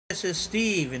This is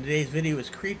Steve, and today's video is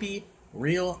creepy,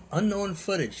 real, unknown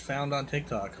footage found on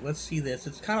TikTok. Let's see this.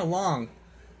 It's kind of long,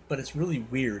 but it's really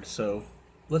weird, so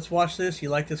let's watch this. You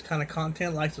like this kind of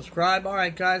content, like, subscribe.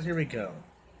 Alright guys, here we go.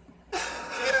 You take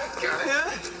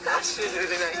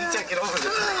it over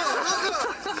there.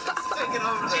 Take it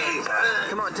over there.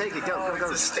 Come on, take it. Go.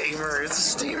 It's a steamer. It's a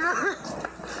steamer.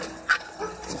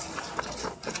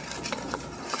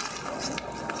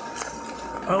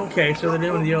 Okay, so they're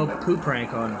doing the old poo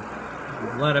prank on them.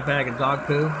 You let a bag of dog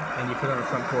poo and you put it on the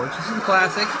front porch. This is a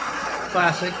classic.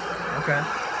 Classic. Okay.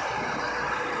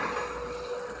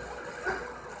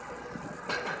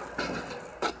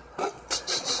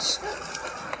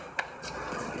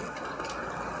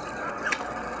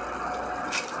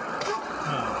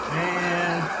 Oh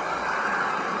man.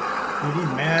 Dude,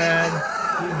 he's mad.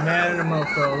 He's mad at a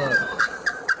mofo, look.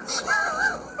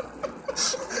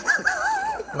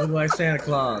 Look like Santa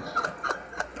Claus.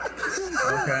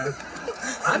 Okay.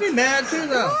 I'd be mad too,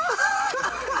 though.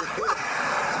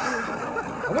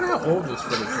 I wonder how old this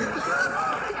footage is.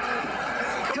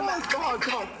 Come on.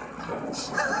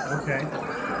 Okay.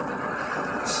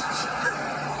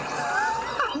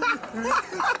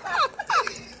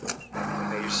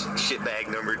 There's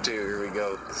shitbag number 2. Here we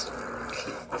go.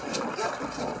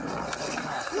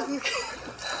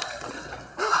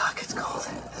 Fuck, it's cold.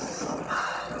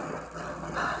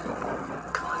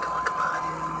 Come on.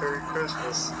 Merry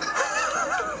Christmas.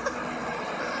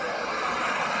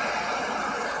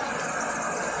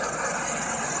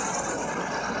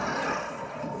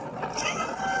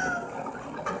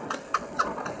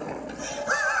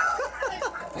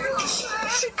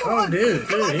 Oh, dude,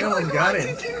 he almost got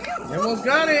him. He almost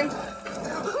got him.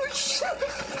 Oh, shit.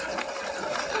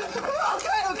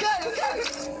 Okay.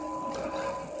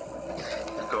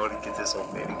 Go and get this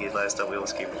old man again. Last time we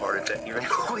almost gave him a heart attack. Even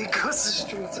though he goes the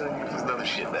streets on you. There's another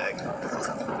shitbag.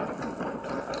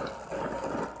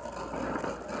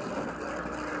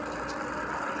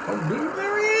 Oh, dude,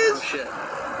 there he is.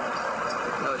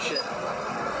 Oh, shit.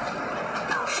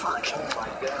 Oh, fuck. Oh, my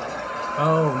God.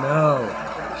 Oh, no.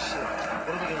 Oh, shit.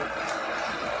 What are we gonna...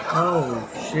 Oh,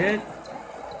 shit.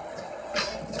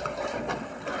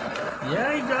 Yeah,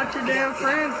 you got your damn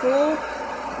friend, fool.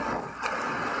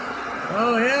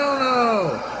 Oh, hell no.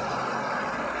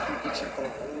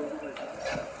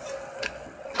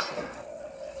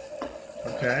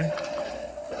 Okay.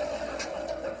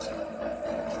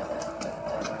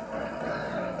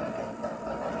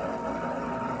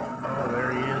 Oh,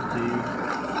 there he is, dude.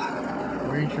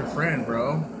 Where's your friend,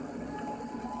 bro?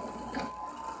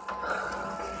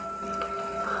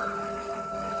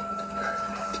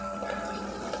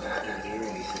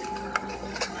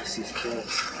 I see his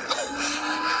kids.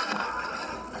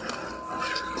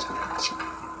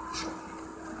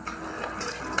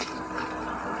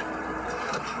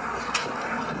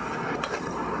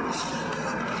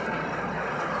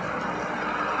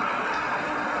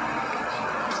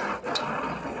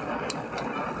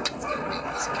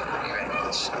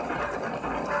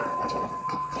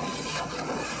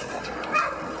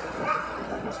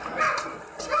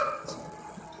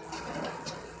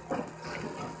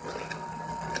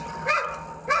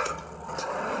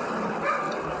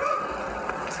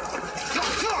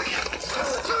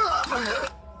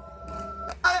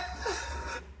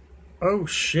 Oh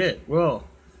shit, well,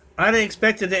 I didn't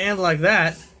expect it to end like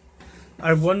that.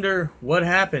 I wonder what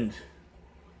happened.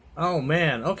 Oh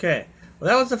man, okay. Well,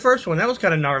 that was the first one. That was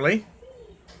kind of gnarly.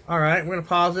 Alright, we're going to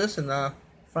pause this and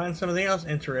find something else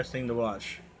interesting to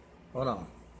watch. Hold on.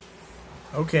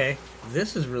 Okay,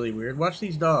 this is really weird. Watch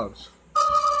these dogs.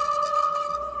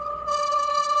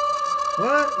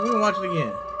 What? We're going to watch it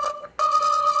again.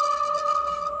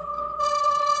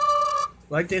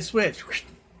 Like they switched.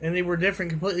 And they were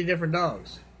different, completely different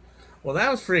dogs. Well,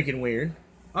 that was freaking weird.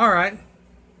 Alright.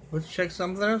 Let's check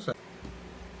something else out.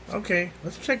 Okay,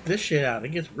 let's check this shit out. It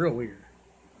gets real weird.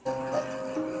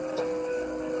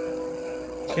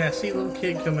 Okay, I see a little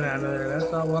kid coming out of there.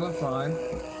 That's all well and fine.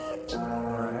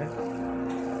 Alright.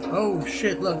 Oh,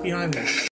 shit, look behind me.